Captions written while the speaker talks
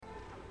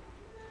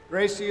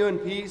Grace to you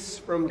and peace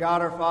from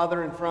God our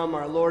Father and from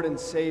our Lord and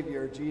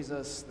Savior,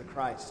 Jesus the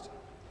Christ.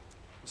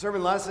 The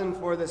sermon lesson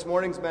for this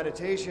morning's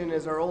meditation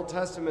is our Old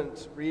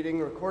Testament reading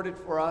recorded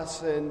for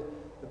us in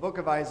the book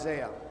of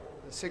Isaiah,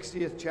 the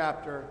 60th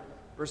chapter,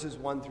 verses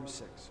 1 through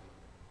 6.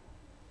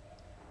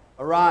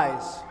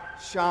 Arise,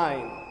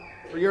 shine,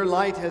 for your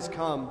light has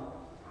come,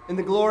 and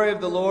the glory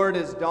of the Lord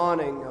is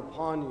dawning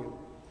upon you.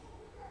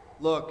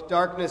 Look,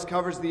 darkness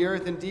covers the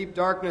earth, and deep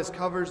darkness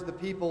covers the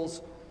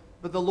peoples,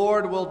 but the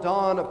Lord will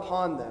dawn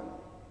upon them,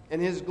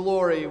 and his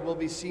glory will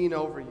be seen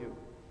over you.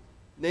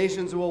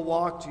 Nations will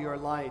walk to your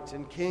light,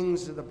 and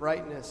kings to the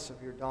brightness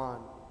of your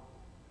dawn.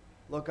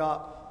 Look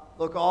up,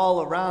 look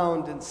all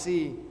around and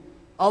see.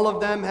 All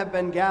of them have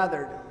been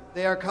gathered.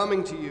 They are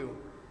coming to you.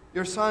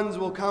 Your sons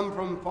will come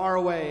from far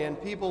away,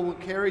 and people will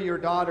carry your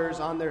daughters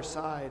on their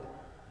side.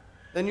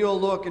 Then you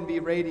will look and be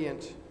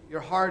radiant.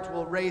 Your heart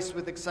will race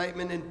with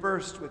excitement and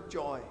burst with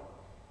joy.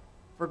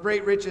 For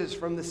great riches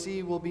from the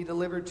sea will be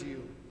delivered to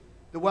you.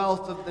 The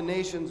wealth of the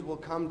nations will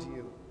come to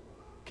you.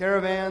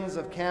 Caravans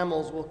of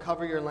camels will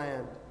cover your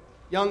land.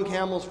 Young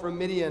camels from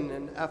Midian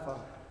and Ephah.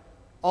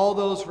 All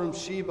those from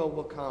Sheba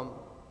will come.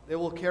 They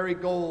will carry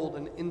gold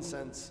and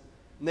incense,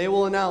 and they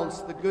will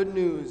announce the good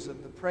news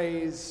of the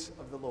praise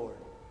of the Lord.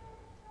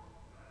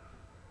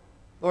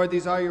 Lord,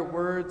 these are your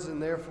words, and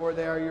therefore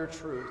they are your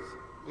truth.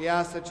 We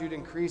ask that you'd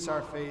increase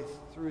our faith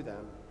through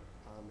them.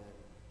 Amen.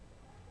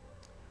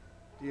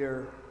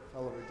 Dear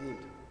fellow redeemed,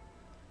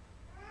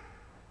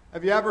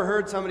 have you ever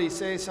heard somebody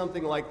say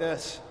something like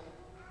this?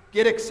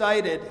 Get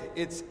excited,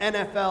 it's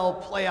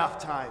NFL playoff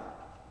time.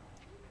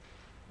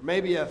 Or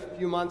maybe a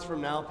few months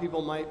from now,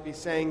 people might be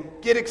saying,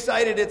 get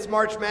excited, it's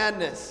March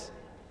Madness.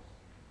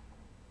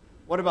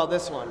 What about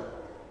this one?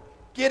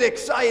 Get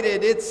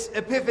excited, it's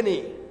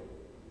Epiphany.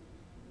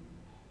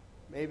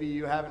 Maybe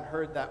you haven't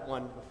heard that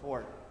one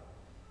before.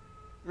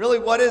 Really,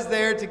 what is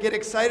there to get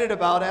excited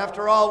about?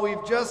 After all,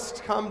 we've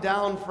just come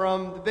down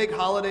from the big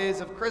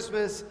holidays of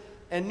Christmas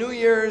and New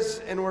Year's,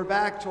 and we're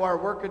back to our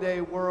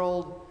workaday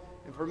world.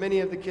 And for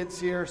many of the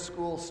kids here,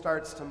 school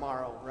starts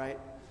tomorrow, right?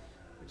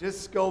 We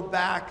just go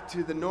back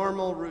to the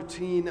normal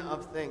routine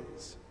of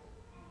things.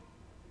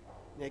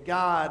 Yet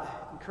God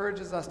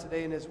encourages us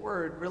today in his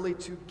word really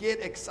to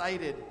get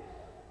excited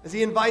as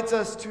he invites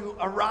us to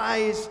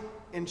arise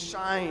and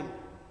shine.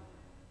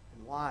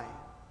 And why?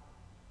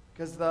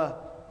 Because the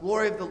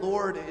glory of the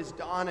Lord is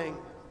dawning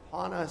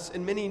upon us,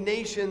 and many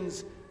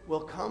nations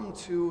will come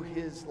to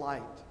his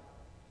light.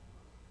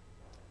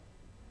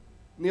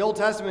 In the Old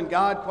Testament,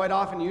 God quite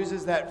often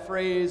uses that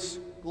phrase,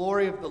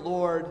 glory of the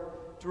Lord,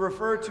 to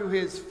refer to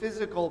his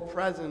physical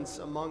presence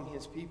among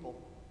his people.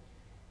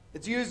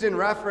 It's used in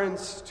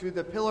reference to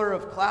the pillar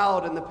of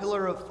cloud and the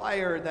pillar of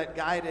fire that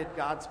guided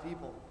God's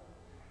people.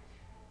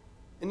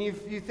 And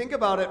if you think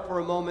about it for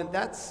a moment,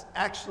 that's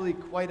actually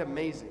quite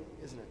amazing,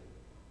 isn't it?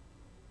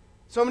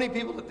 So many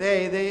people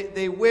today,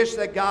 they wish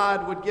that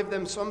God would give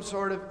them some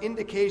sort of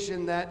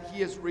indication that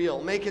he is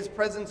real, make his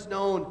presence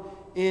known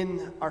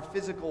in our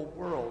physical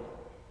world.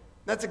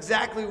 That's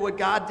exactly what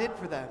God did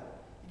for them.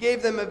 He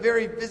gave them a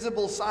very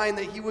visible sign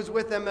that he was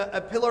with them, a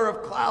pillar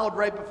of cloud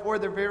right before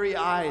their very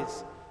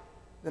eyes,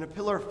 then a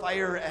pillar of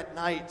fire at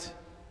night.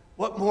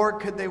 What more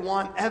could they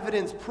want?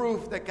 Evidence,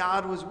 proof that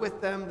God was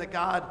with them, that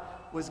God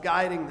was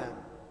guiding them.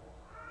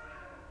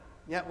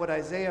 Yet what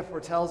Isaiah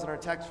foretells in our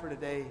text for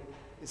today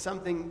is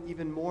something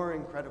even more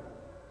incredible.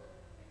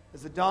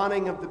 As the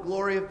dawning of the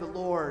glory of the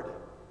Lord,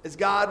 as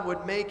God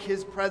would make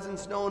his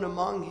presence known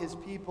among his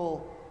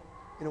people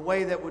in a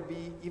way that would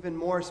be even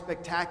more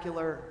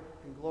spectacular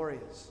and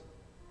glorious,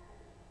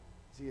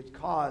 as he had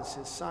caused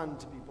his son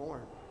to be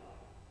born.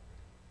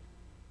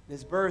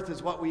 His birth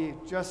is what we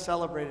just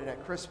celebrated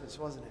at Christmas,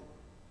 wasn't it?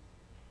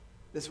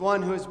 This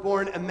one who is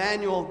born,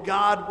 Emmanuel,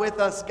 God with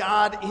us,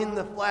 God in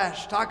the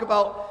flesh. Talk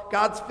about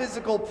God's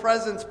physical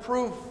presence,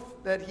 proof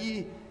that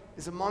he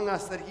is among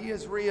us, that he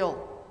is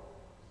real.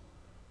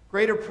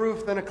 Greater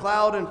proof than a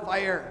cloud and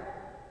fire.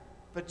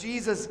 But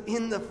Jesus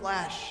in the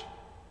flesh,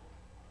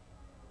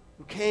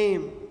 who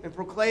came and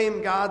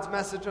proclaimed God's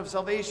message of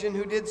salvation,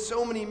 who did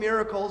so many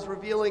miracles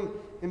revealing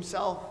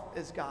himself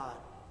as God.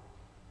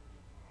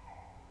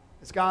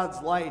 As God's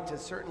light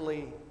has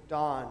certainly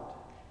dawned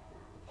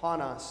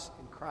upon us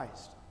in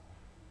Christ.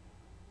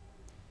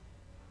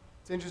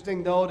 It's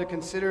interesting, though, to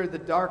consider the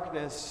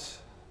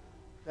darkness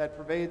that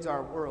pervades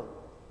our world.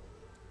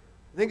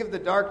 Think of the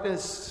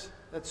darkness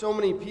that so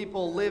many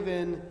people live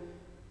in,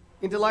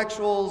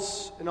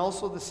 intellectuals and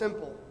also the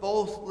simple,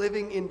 both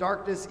living in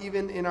darkness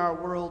even in our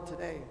world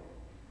today.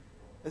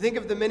 I think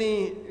of the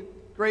many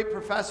great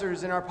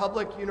professors in our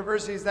public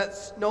universities that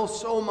know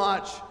so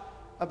much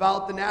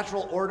about the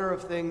natural order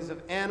of things,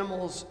 of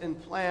animals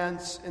and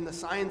plants and the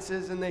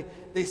sciences, and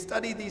they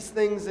study these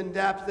things in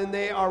depth, and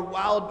they are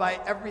wowed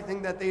by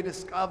everything that they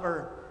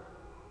discover,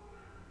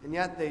 and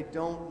yet they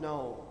don't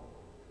know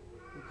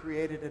who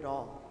created it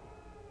all.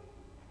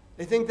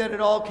 They think that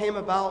it all came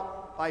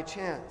about by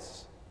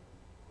chance.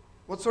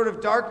 What sort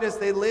of darkness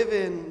they live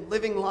in,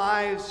 living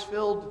lives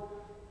filled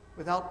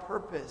without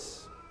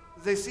purpose.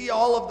 As they see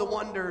all of the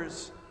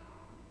wonders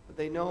but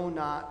they know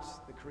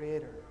not the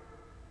Creator.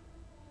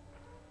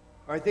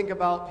 Or I think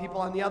about people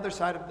on the other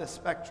side of the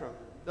spectrum,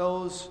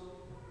 those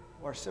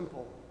who are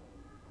simple.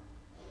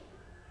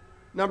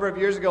 A number of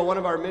years ago, one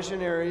of our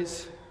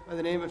missionaries by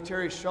the name of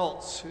Terry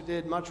Schultz, who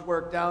did much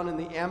work down in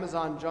the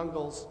Amazon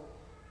jungles,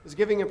 was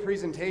giving a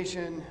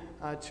presentation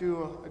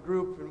to a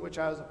group in which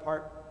I was a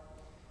part.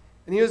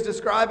 And he was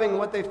describing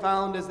what they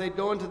found as they'd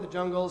go into the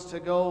jungles to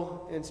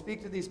go and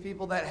speak to these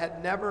people that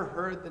had never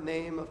heard the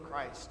name of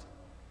Christ.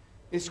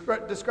 He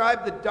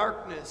described the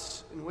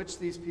darkness in which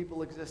these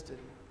people existed.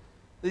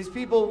 These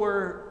people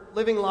were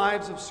living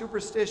lives of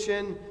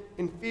superstition,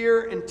 in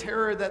fear and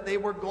terror that they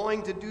were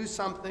going to do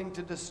something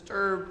to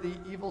disturb the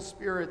evil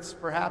spirits,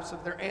 perhaps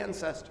of their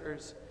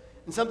ancestors,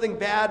 and something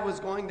bad was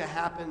going to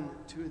happen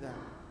to them,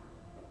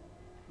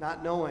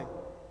 not knowing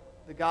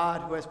the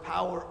God who has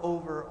power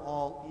over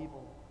all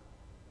evil.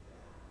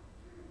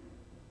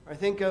 I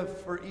think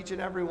of for each and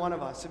every one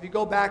of us, if you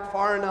go back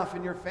far enough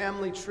in your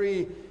family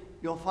tree,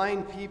 you'll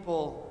find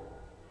people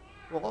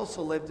who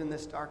also lived in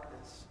this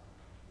darkness,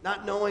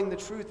 not knowing the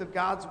truth of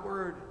God's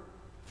word,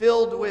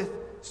 filled with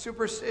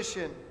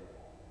superstition,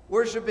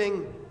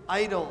 worshiping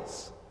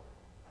idols.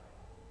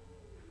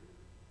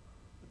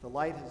 But the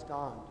light has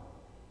dawned.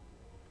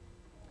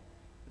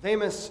 The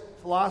famous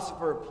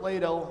philosopher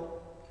Plato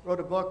wrote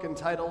a book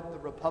entitled The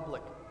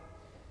Republic.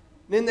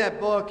 And in that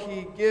book,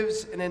 he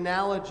gives an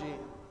analogy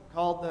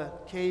called the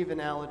cave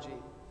analogy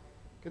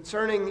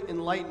concerning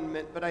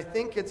enlightenment, but I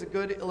think it's a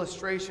good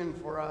illustration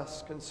for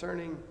us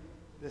concerning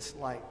this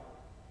light.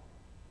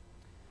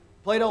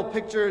 Plato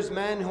pictures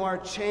men who are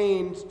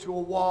chained to a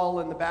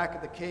wall in the back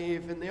of the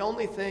cave, and the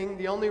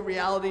only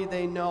reality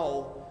they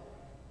know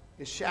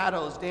is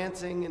shadows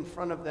dancing in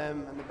front of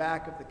them on the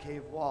back of the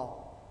cave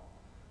wall.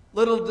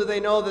 Little do they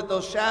know that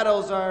those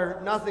shadows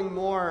are nothing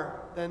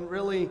more than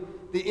really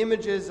the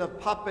images of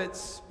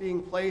puppets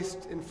being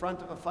placed in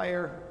front of a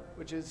fire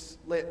which is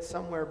lit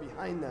somewhere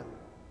behind them.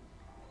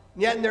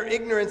 And yet in their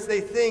ignorance,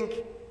 they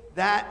think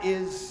that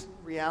is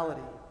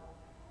reality.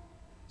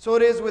 So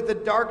it is with the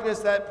darkness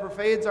that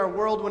pervades our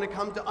world when it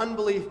comes to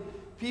unbelief,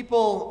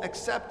 people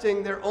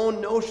accepting their own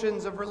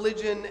notions of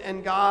religion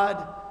and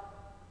God,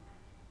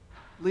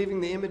 believing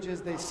the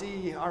images they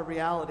see are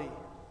reality,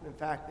 and in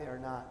fact they are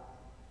not.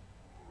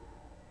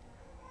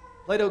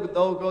 Plato,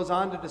 though, goes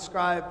on to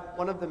describe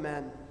one of the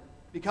men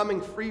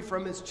becoming free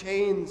from his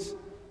chains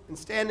and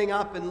standing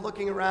up and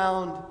looking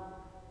around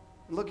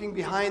and looking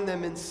behind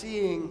them and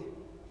seeing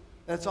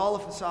that it's all a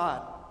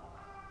facade,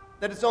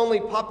 that it's only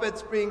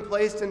puppets being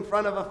placed in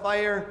front of a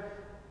fire,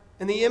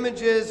 and the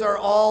images are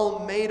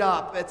all made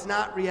up. It's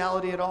not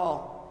reality at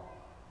all.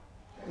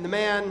 And the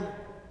man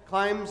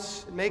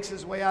climbs and makes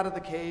his way out of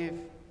the cave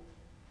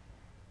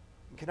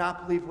and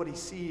cannot believe what he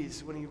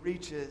sees when he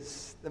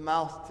reaches the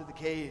mouth to the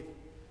cave.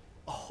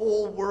 A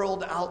whole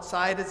world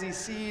outside as he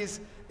sees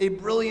a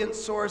brilliant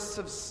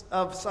source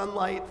of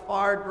sunlight,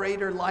 far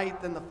greater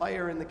light than the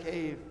fire in the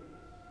cave,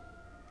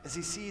 as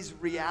he sees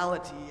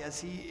reality, as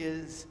he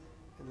is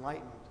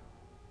enlightened.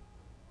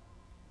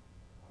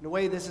 In a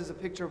way, this is a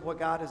picture of what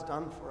God has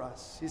done for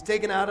us. He's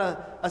taken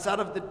us out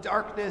of the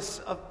darkness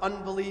of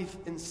unbelief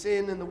and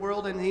sin in the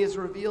world, and He has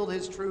revealed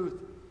His truth.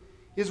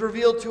 He has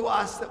revealed to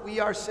us that we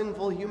are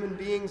sinful human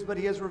beings, but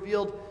He has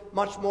revealed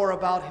much more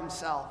about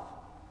Himself.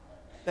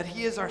 That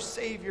He is our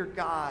Savior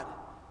God,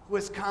 who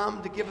has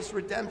come to give us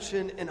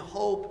redemption and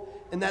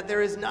hope, and that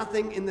there is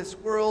nothing in this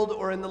world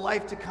or in the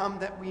life to come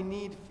that we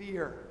need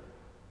fear,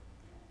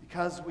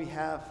 because we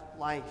have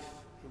life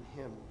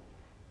in Him.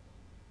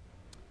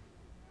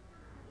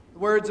 The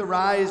words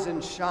arise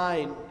and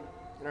shine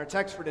in our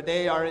text for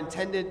today are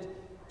intended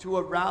to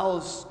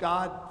arouse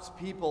God's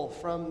people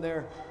from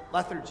their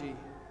lethargy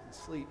and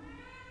sleep.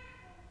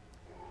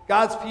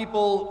 God's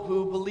people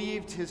who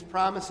believed His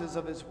promises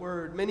of His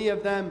word, many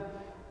of them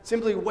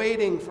simply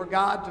waiting for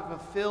God to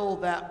fulfill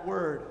that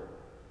word.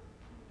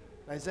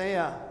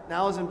 Isaiah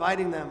now is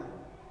inviting them,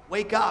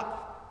 wake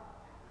up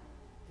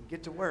and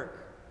get to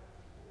work.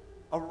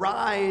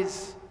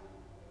 Arise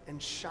and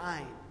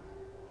shine.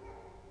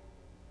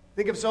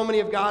 Think of so many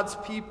of God's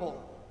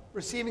people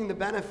receiving the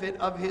benefit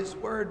of His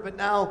word, but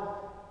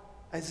now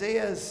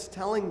Isaiah is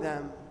telling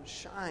them,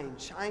 shine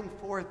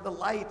forth the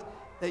light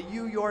that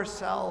you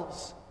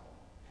yourselves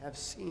have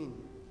seen.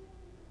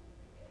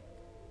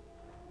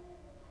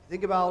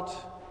 Think about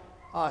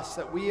us,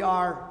 that we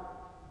are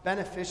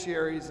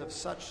beneficiaries of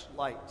such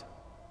light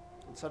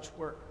and such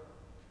work.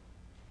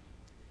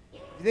 If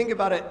you think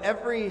about it,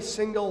 every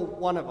single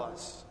one of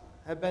us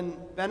have been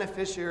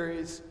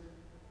beneficiaries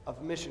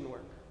of mission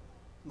work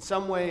in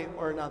some way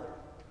or another.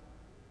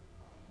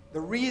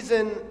 The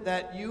reason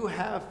that you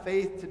have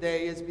faith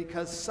today is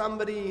because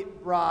somebody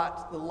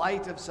brought the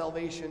light of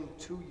salvation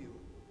to you.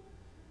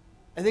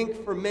 I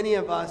think for many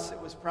of us, it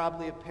was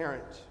probably a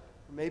parent,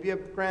 or maybe a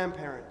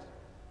grandparent,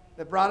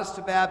 that brought us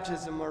to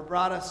baptism or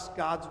brought us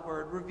God's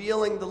word,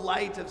 revealing the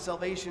light of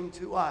salvation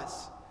to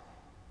us.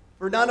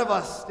 For none of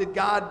us did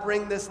God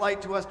bring this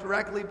light to us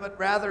directly, but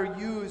rather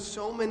use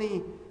so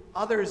many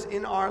others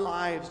in our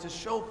lives to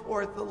show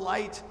forth the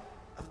light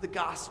of the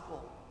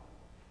gospel,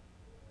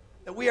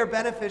 that we are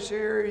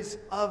beneficiaries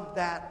of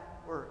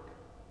that work.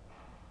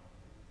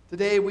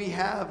 Today we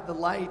have the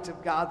light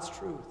of God's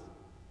truth.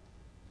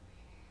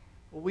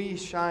 Will we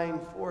shine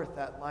forth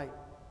that light?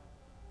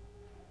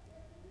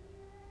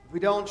 If we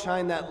don't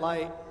shine that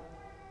light,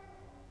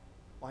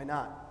 why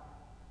not?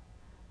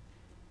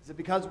 Is it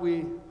because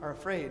we are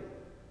afraid?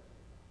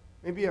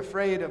 Maybe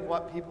afraid of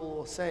what people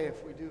will say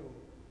if we do.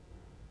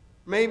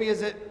 Maybe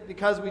is it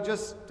because we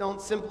just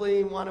don't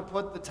simply want to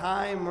put the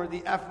time or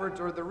the effort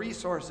or the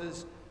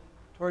resources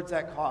towards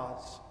that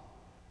cause.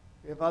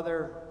 We have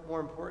other more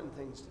important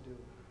things to do.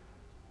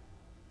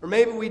 Or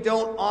maybe we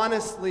don't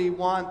honestly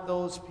want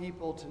those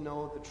people to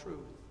know the truth.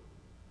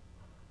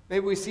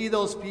 Maybe we see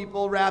those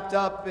people wrapped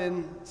up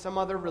in some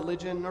other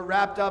religion or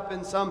wrapped up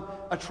in some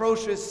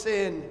atrocious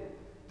sin.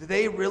 Do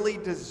they really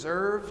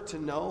deserve to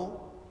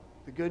know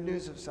the good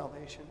news of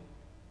salvation?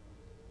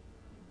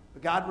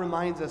 But God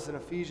reminds us in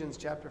Ephesians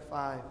chapter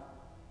 5,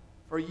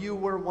 "For you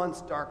were once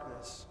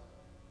darkness,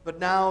 but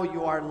now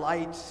you are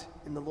light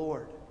in the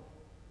Lord."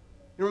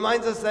 He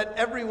reminds us that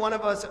every one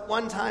of us at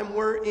one time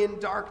were in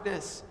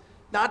darkness,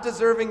 not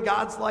deserving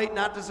God's light,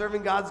 not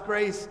deserving God's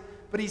grace,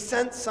 but he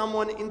sent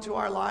someone into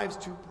our lives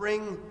to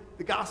bring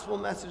the gospel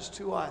message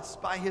to us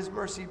by his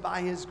mercy,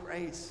 by his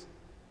grace.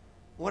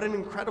 What an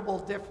incredible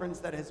difference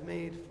that has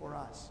made for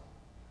us.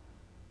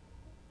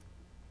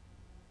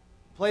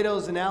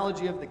 Plato's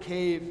analogy of the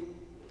cave,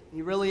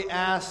 he really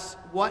asks,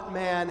 what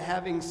man,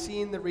 having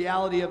seen the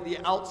reality of the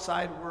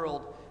outside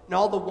world and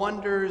all the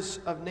wonders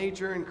of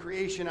nature and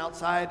creation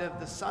outside of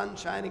the sun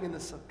shining in the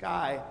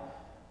sky,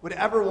 would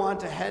ever want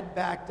to head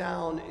back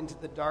down into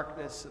the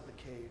darkness of the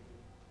cave?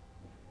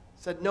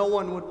 Said no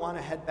one would want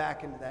to head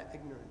back into that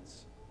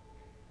ignorance,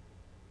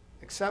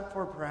 except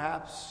for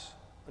perhaps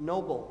a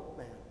noble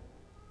man,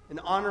 an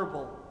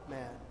honorable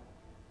man,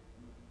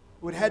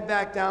 who would head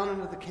back down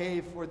into the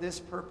cave for this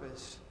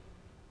purpose,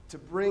 to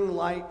bring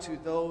light to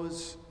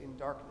those in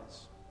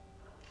darkness.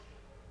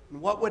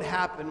 And what would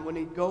happen when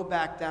he'd go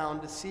back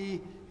down to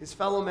see his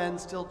fellow men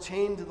still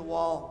chained to the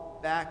wall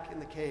back in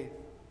the cave?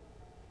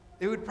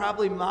 They would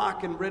probably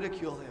mock and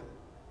ridicule him.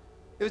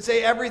 They would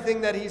say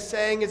everything that he's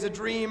saying is a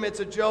dream,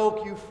 it's a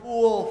joke, you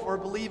fool for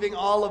believing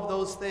all of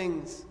those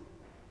things.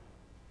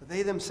 But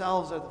they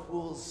themselves are the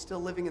fools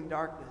still living in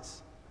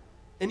darkness.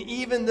 And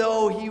even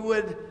though he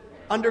would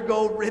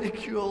undergo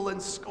ridicule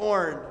and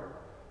scorn,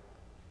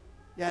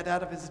 yet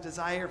out of his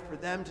desire for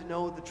them to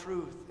know the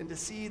truth and to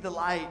see the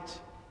light,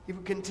 he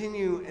would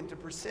continue and to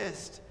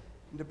persist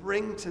and to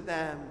bring to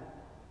them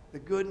the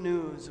good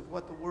news of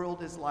what the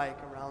world is like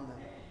around them.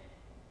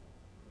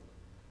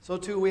 So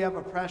too, we have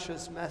a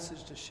precious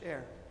message to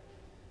share.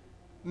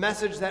 A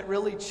message that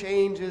really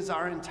changes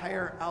our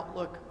entire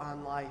outlook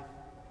on life.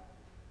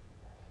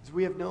 As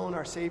we have known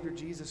our Savior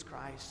Jesus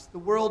Christ, the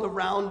world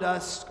around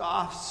us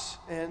scoffs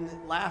and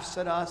laughs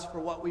at us for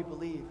what we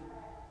believe.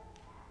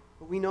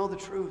 But we know the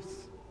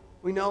truth.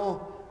 We know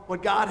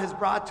what God has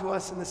brought to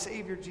us in the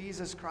Savior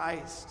Jesus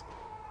Christ.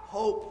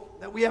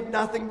 Hope that we have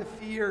nothing to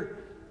fear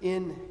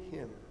in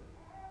him.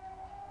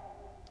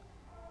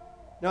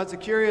 Now, it's a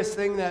curious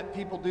thing that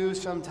people do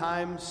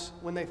sometimes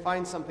when they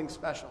find something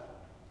special.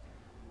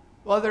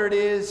 Whether it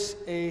is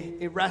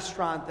a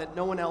restaurant that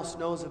no one else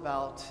knows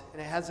about,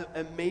 and it has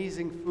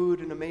amazing food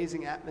and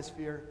amazing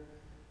atmosphere.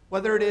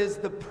 Whether it is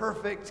the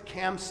perfect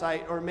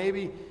campsite, or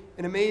maybe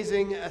an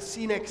amazing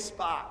scenic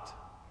spot.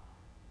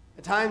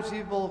 At times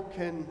people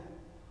can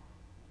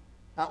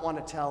not want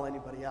to tell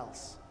anybody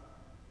else.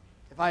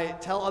 If I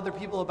tell other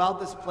people about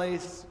this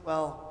place,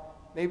 well,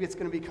 maybe it's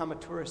going to become a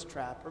tourist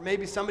trap. Or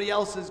maybe somebody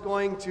else is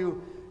going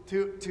to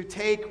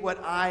take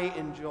what I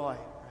enjoy.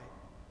 Right?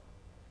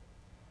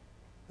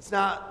 It's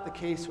not the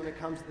case when it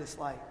comes to this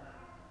light.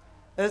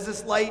 As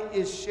this light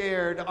is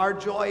shared, our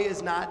joy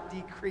is not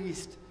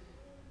decreased,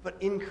 but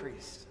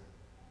increased.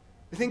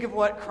 We think of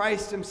what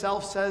Christ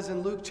himself says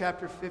in Luke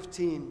chapter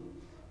 15.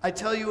 I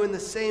tell you, in the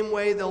same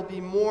way, there'll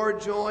be more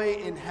joy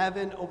in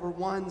heaven over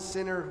one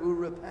sinner who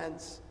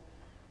repents.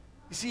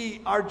 You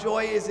see, our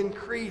joy is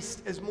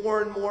increased as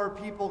more and more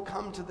people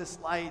come to this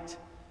light,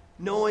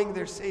 knowing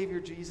their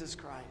Savior, Jesus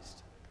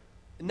Christ.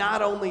 And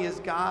not only is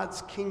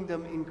God's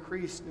kingdom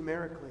increased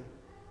numerically,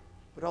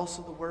 but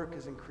also the work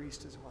is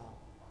increased as well.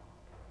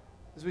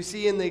 As we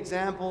see in the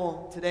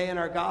example today in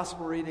our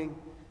gospel reading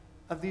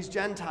of these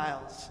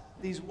Gentiles,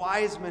 these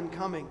wise men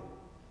coming.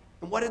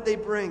 And what did they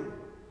bring?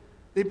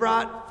 They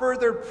brought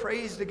further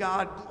praise to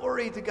God,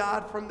 glory to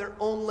God from their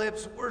own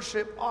lips,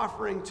 worship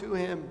offering to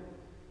him.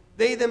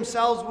 They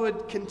themselves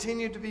would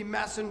continue to be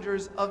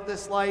messengers of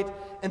this light,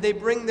 and they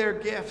bring their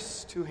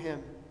gifts to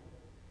him.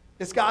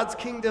 As God's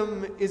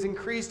kingdom is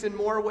increased in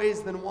more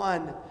ways than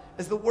one,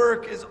 as the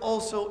work is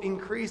also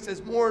increased,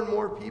 as more and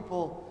more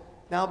people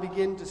now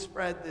begin to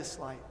spread this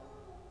light.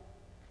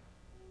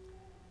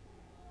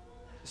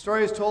 The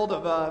story is told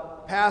of a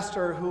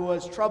pastor who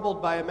was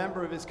troubled by a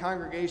member of his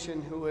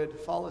congregation who would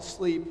fall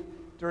asleep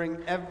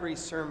during every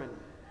sermon.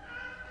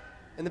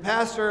 And the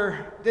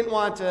pastor didn't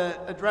want to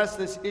address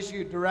this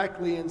issue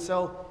directly, and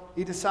so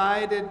he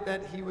decided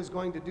that he was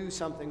going to do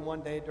something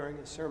one day during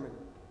his sermon.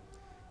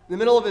 In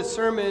the middle of his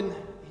sermon,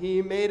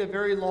 he made a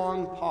very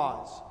long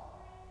pause.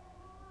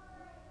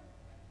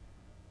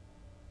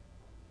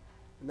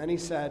 And then he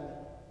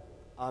said,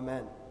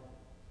 "Amen."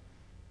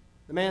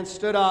 The man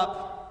stood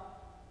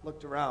up,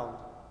 looked around,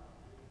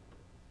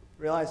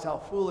 realized how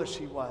foolish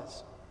he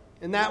was.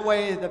 In that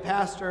way, the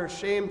pastor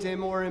shamed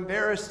him or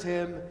embarrassed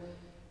him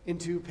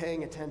into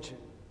paying attention.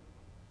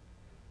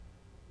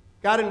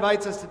 God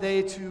invites us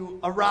today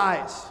to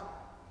arise,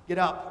 get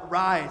up,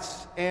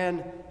 rise,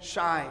 and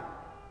shine.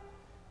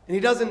 And he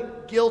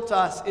doesn't guilt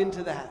us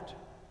into that.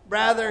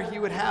 Rather, he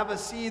would have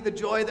us see the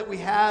joy that we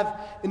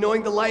have in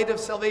knowing the light of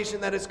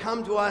salvation that has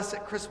come to us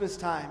at Christmas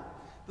time.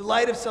 The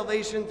light of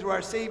salvation through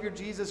our Savior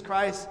Jesus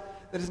Christ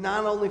that is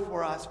not only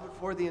for us, but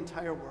for the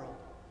entire world.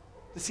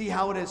 To see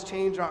how it has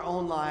changed our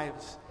own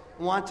lives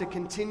and want to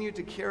continue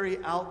to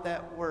carry out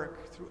that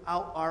work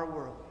throughout our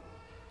world.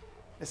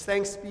 As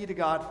thanks be to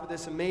God for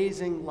this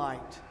amazing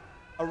light.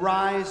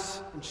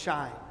 Arise and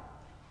shine.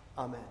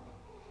 Amen.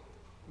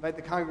 I invite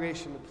the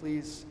congregation to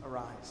please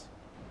arise.